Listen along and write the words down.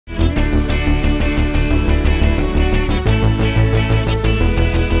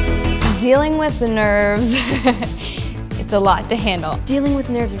Dealing with the nerves, it's a lot to handle. Dealing with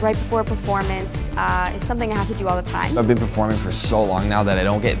nerves right before a performance is something I have to do all the time. I've been performing for so long now that I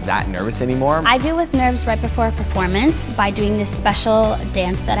don't get that nervous anymore. I deal with nerves right before a performance by doing this special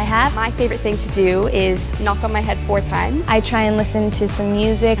dance that I have. My favorite thing to do is knock on my head 4 times. I try and listen to some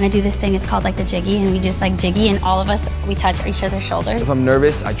music. And I do this thing, it's called like the jiggy, and we just like jiggy, and all of us, we touch each other's shoulders. If I'm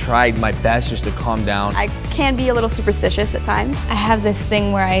nervous, I try my best just to calm down. I can be a little superstitious at times. I have this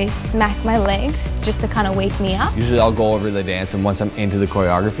thing where I smack my legs just to kind of wake me up. Usually I'll go over the dance, and once I'm into the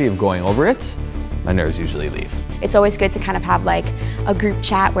choreography of going over it, my nerves usually leave. It's always good to kind of have like a group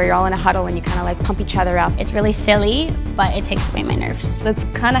chat where you're all in a huddle and you kind of like pump each other up. It's really silly, but it takes away my nerves. That's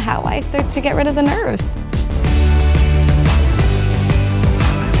kind of how I start to get rid of the nerves.